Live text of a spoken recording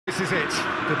is it.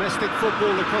 Domestic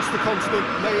football across the continent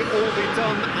may all be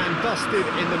done and dusted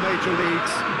in the major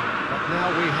leagues, but now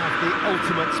we have the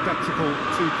ultimate spectacle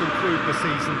to conclude the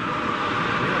season.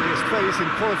 The earliest phase in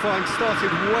qualifying started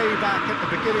way back at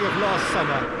the beginning of last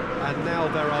summer, and now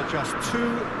there are just 2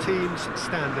 teams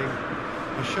standing.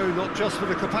 A show not just for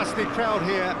the capacity crowd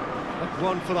here, but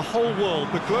one for the whole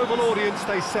world. The global audience,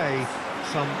 they say,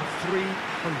 some 300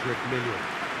 million.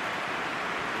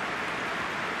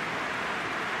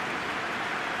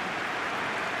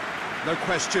 No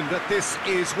question that this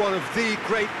is one of the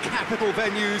great capital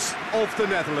venues of the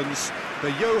Netherlands, the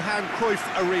Johan Cruyff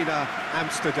Arena,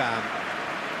 Amsterdam.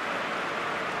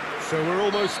 So we're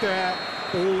almost there.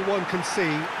 All one can see,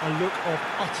 a look of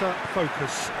utter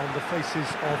focus on the faces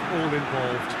of all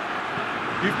involved.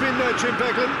 You've been there, Jim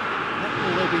Beglin. What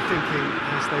will they be thinking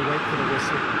as they wait for the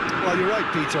whistle? Well, you're right,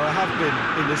 Peter. I have been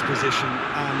in this position,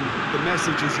 and the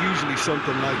message is usually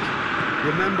something like,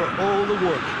 remember all the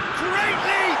work. Great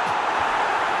leap!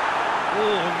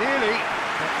 Oh, nearly,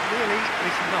 but nearly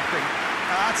is nothing.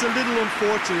 That's a little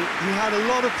unfortunate. He had a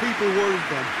lot of people worried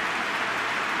then.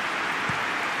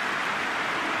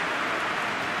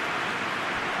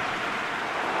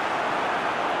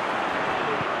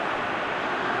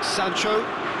 Sancho.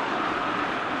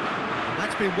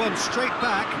 That's been won straight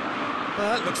back.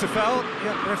 Looks a foul.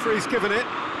 Yep, referee's given it.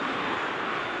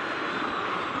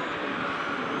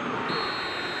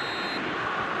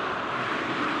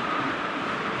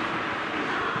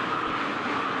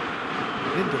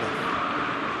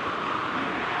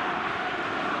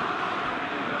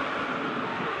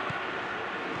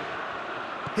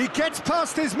 He gets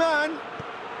past his man.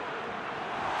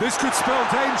 This could spell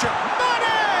danger. Money!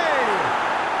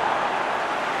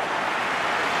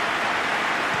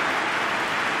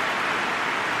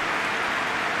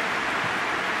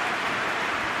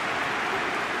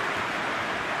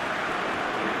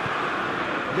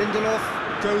 Lindelof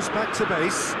goes back to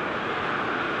base.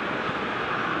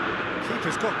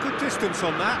 Keeper's got good distance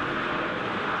on that.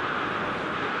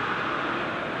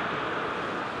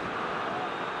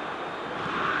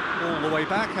 All the way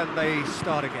back, and they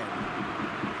start again.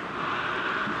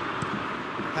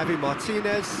 Javi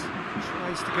Martinez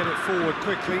tries to get it forward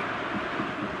quickly.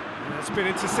 And it's been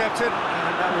intercepted,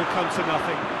 and that will come to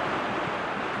nothing.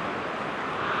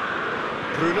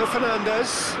 Bruno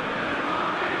Fernandes.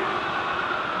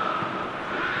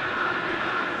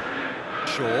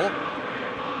 Shaw.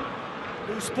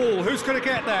 Loose ball, who's going to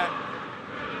get there?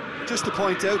 Just to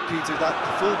point out, Peter, that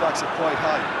the fullbacks are quite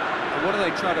high. And what are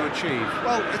they trying to achieve?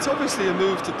 Well, it's obviously a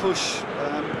move to push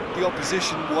the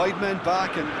opposition wide men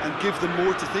back and give them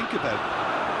more to think about.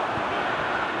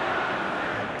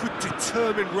 Good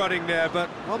determined running there, but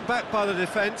one back by the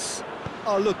defence.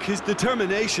 Oh, look, his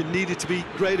determination needed to be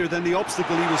greater than the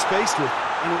obstacle he was faced with,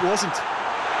 and it wasn't.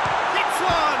 Hits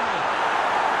one!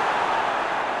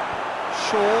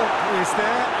 Shaw is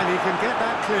there, and he can get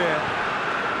that clear.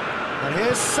 And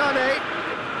here's Sané.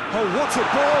 Oh, what a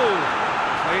ball!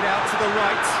 Played out to the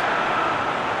right.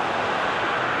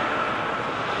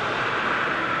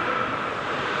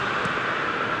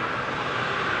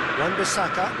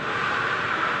 Wan-Bissaka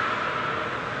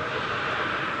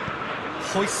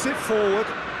hoists it forward.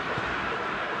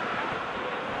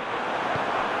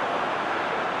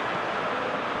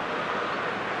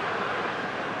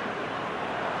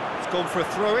 It's gone for a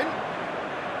throw-in.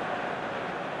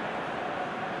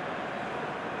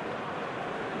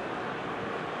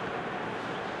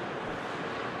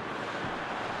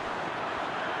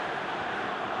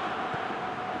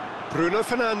 Bruno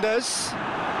Fernandes.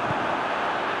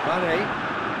 Mane.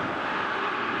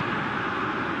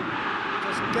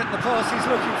 Doesn't get the pass he's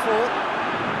looking for.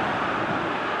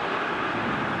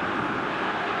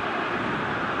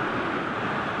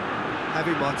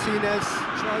 Javi Martinez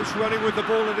tries running with the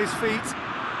ball at his feet.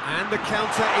 And the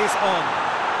counter is on.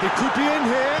 He could be in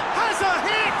here. Has a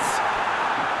hit!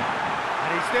 And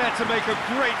he's there to make a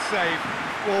great save.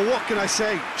 Well, what can I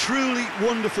say? Truly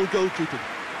wonderful goalkeeping.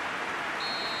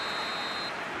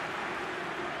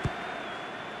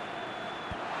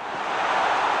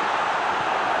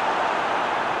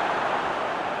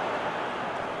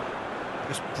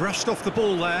 Just brushed off the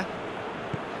ball there.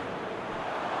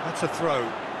 That's a throw.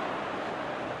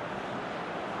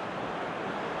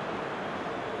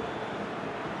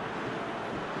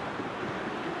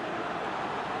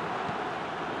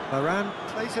 Varane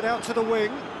plays it out to the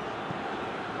wing.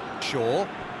 Shaw.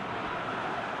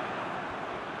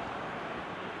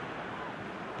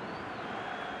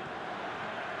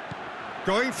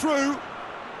 Going through. And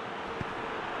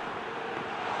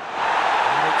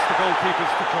it's the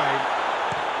goalkeepers to claim.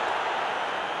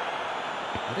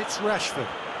 And it's Rashford.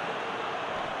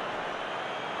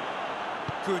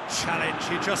 Good challenge,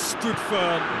 he just stood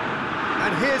firm.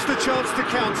 And here's the chance to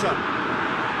counter.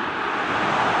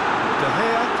 De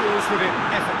Gea deals with it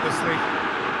effortlessly.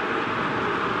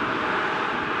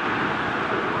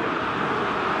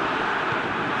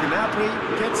 Gnabry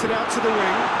gets it out to the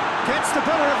wing, gets the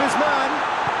better of his man.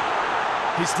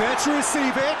 He's there to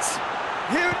receive it.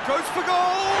 Here it goes for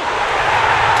goal!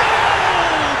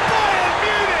 Goal! Bayern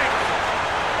Munich!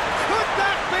 Could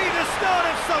that be the start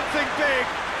of something big?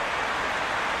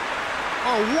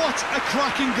 Oh, what a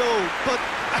cracking goal, but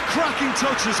a cracking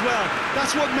touch as well.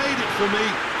 That's what made it for me.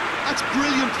 That's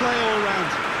brilliant play all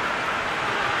round.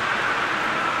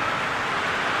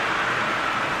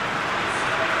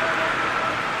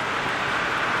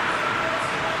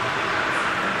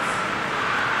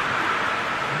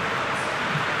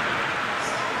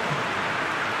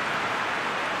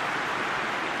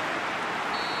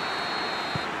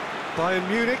 Bayern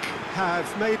Munich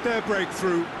have made their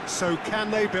breakthrough, so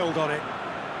can they build on it?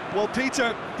 Well,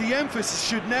 Peter, the emphasis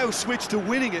should now switch to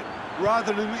winning it,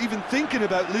 rather than even thinking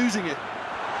about losing it.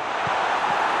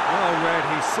 Well read,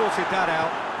 he sorted that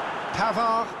out.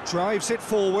 Pavard drives it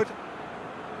forward.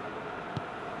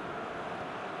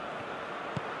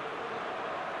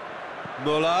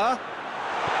 Müller.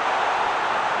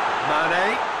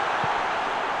 Mane.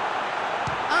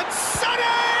 And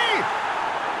Sané!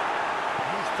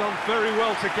 He's done very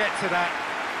well to get to that.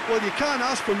 Well, you can't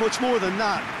ask for much more than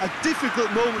that. A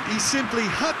difficult moment he simply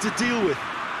had to deal with.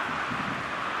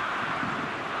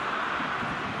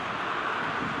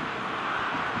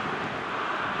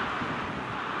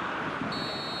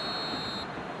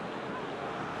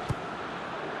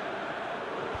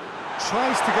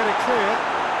 Tries to get it clear.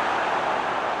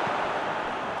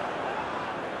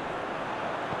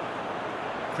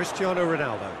 Cristiano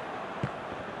Ronaldo.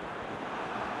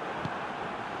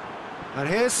 And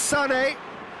here's Sané.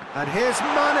 And here's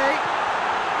Mane.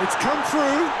 It's come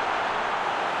through.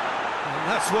 And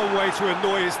that's one way to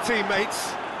annoy his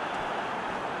teammates.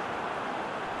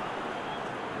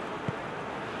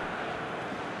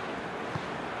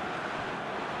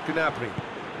 Gnabry.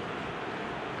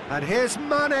 And here's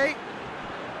Mane.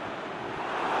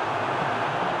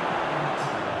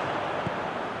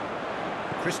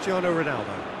 Cristiano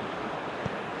Ronaldo.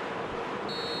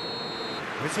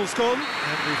 Whistle's gone,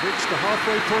 and we've reached the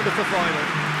halfway point of the final.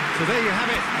 So there you have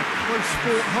it, a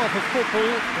close-fought half of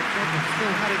football, but one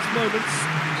still had its moments,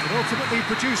 and ultimately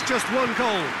produced just one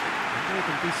goal. A more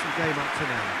than decent game up to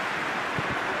now.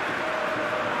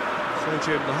 So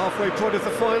Jim, the halfway point of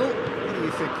the final, what are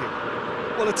you thinking?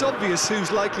 Well, it's obvious who's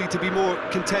likely to be more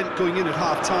content going in at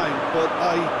half-time, but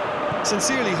I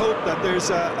sincerely hope that there's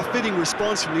a fitting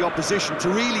response from the opposition to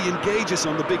really engage us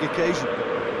on the big occasion.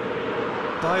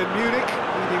 Bayern Munich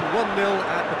leading 1-0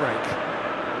 at the break.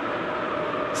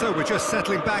 So we're just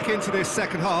settling back into this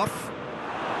second half.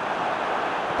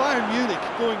 Bayern Munich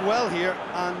going well here,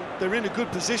 and they're in a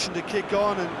good position to kick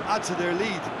on and add to their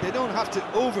lead. They don't have to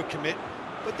overcommit,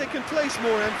 but they can place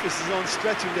more emphasis on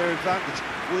stretching their advantage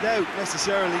without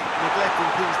necessarily neglecting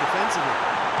things defensively.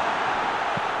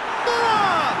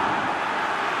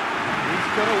 He's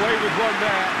got away with one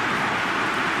there.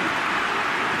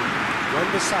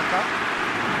 Wan-Bissaka.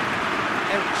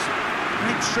 Ericsson,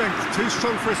 great strength, too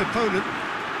strong for his opponent,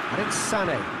 and it's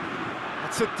Sané.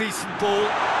 That's a decent ball.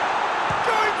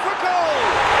 Going for goal!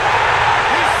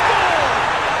 He scored!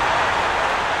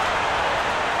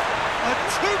 A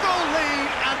two-goal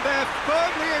lead, and they're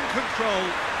firmly in control.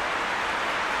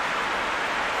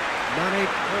 Mane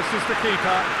versus the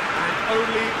keeper, and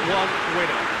only one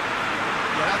winner.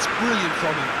 Yeah, that's brilliant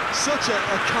from him. Such a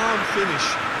calm finish.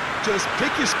 Just pick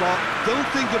your spot, don't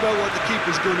think about what the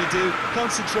keeper's going to do,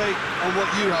 concentrate on what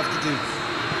you have to do.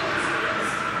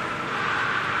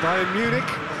 Bayern Munich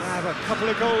have a couple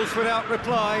of goals without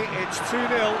reply, it's 2-0.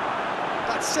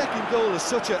 That second goal has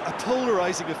such a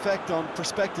polarising effect on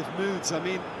prospective moods. I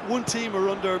mean, one team are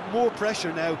under more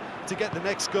pressure now to get the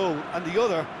next goal, and the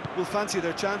other will fancy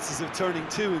their chances of turning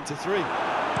 2 into 3.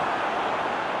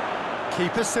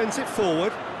 Keeper sends it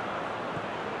forward.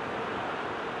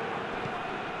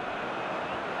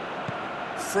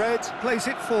 Fred plays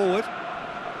it forward,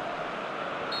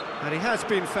 and he has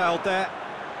been fouled there.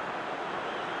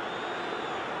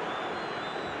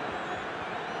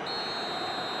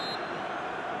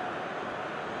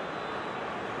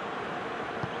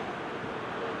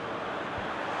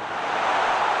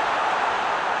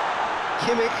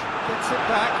 Kimmich gets it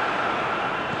back.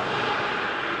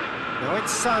 Now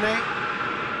it's Sané.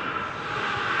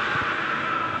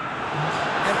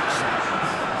 Ericsson.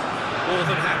 More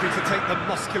than happy to take the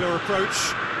muscular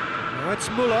approach. Now it's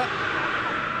Müller.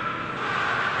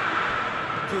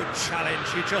 Good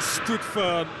challenge, he just stood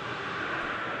firm.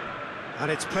 And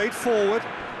it's played forward.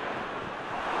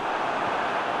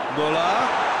 Muller.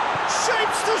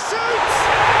 Shapes to shoot!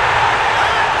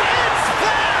 And it's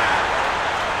there!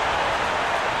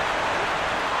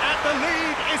 And the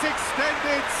lead is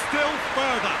extended still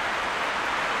further.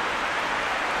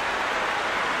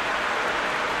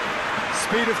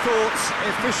 Speed of thoughts,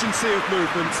 efficiency of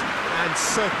movement, and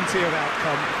certainty of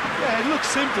outcome. Yeah, it looks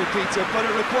simple, Peter, but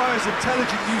it requires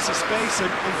intelligent use of space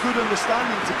and good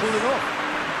understanding to pull it off.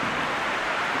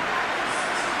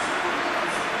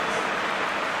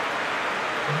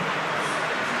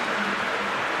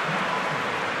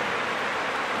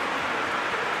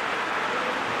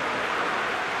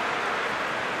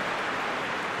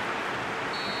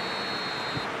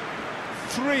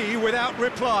 Three without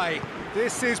reply.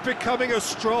 This is becoming a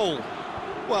stroll.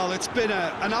 Well, it's been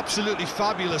an absolutely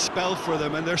fabulous spell for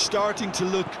them, and they're starting to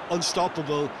look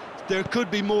unstoppable. There could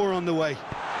be more on the way.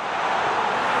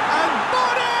 And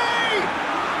Munich!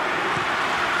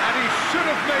 And he should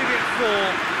have made it four.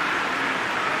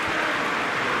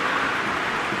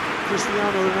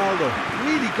 Cristiano Ronaldo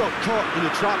really got caught in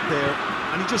a trap there,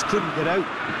 and he just couldn't get out.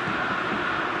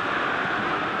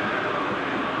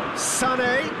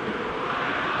 Sané.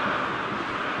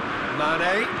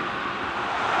 Mane.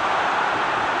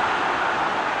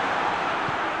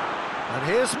 And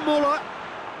here's Muller.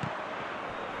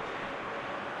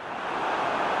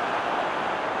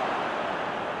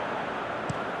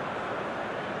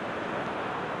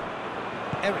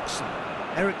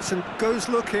 Eriksson goes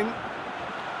looking.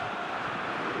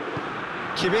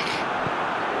 Kimmich.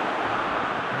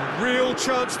 A real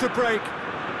chance to break.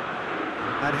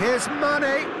 And here's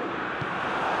Mane.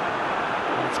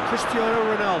 And it's Cristiano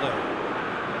Ronaldo.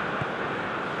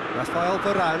 Rafael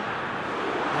Varane.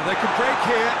 Now they can break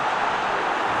here.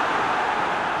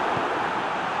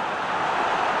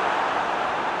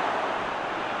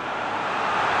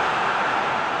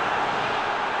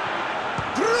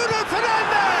 Bruno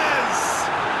Fernandes!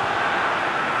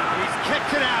 He's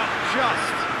kicked it out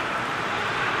just.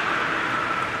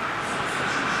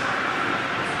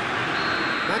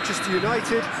 Manchester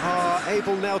United are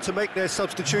able now to make their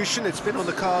substitution. It's been on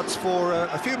the cards for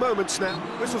a few moments now.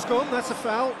 Whistle's gone, that's a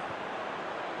foul.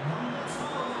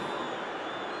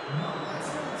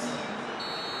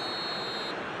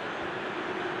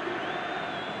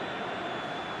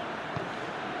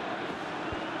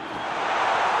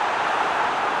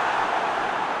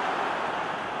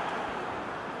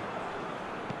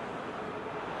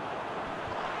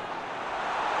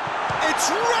 It's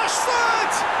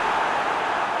Rashford!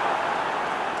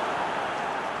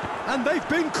 And they've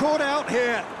been caught out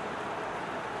here.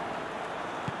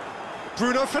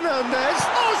 Bruno Fernandes.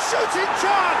 Oh, shooting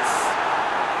chance!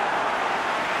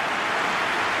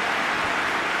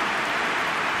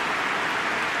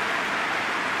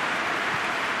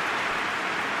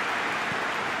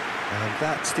 And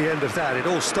that's the end of that. It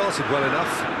all started well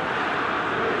enough.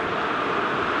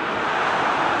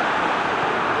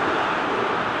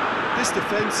 This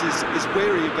defence is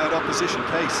wary about opposition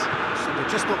pace. So they're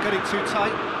just not getting too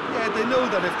tight. Yeah, they know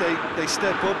that if they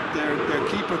step up, their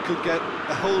keeper could get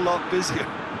a whole lot busier.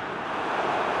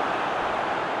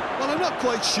 Well, I'm not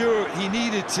quite sure he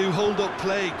needed to hold up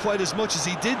play quite as much as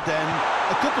he did then.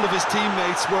 A couple of his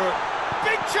teammates were...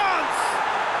 Big chance!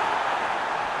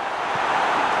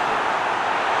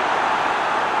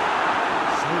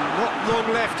 So not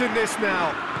long left in this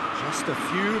now. Just a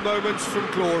few moments from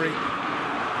glory.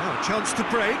 Now a chance to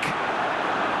break.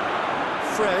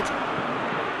 Fred.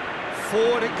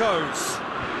 Forward it goes.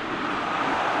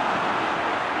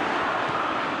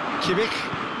 Kimmich.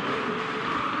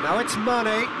 Now it's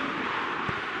Mane.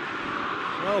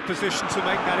 Well positioned to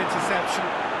make that interception.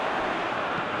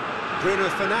 Bruno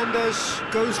Fernandes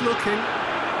goes looking.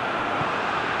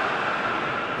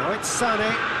 Now it's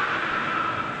Sané.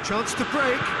 Chance to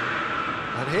break.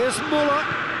 And here's Muller.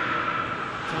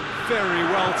 Done very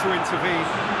well to intervene.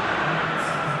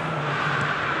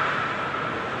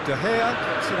 De Gea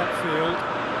gets it upfield.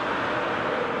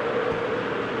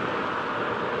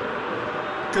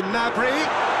 Gnabry.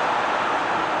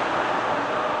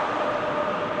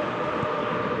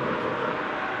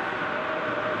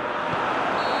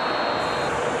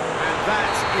 And that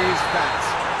is that.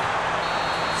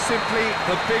 Simply,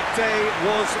 the big day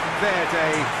was their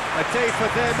day. A day for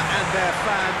them and their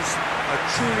fans. A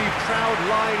truly proud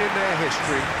line in their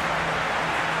history.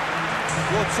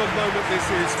 What a moment this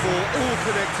is for all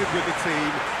connected with the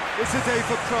team. It's a day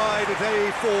for pride, a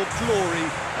day for glory,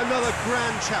 another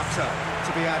grand chapter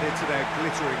to be added to their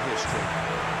glittering history.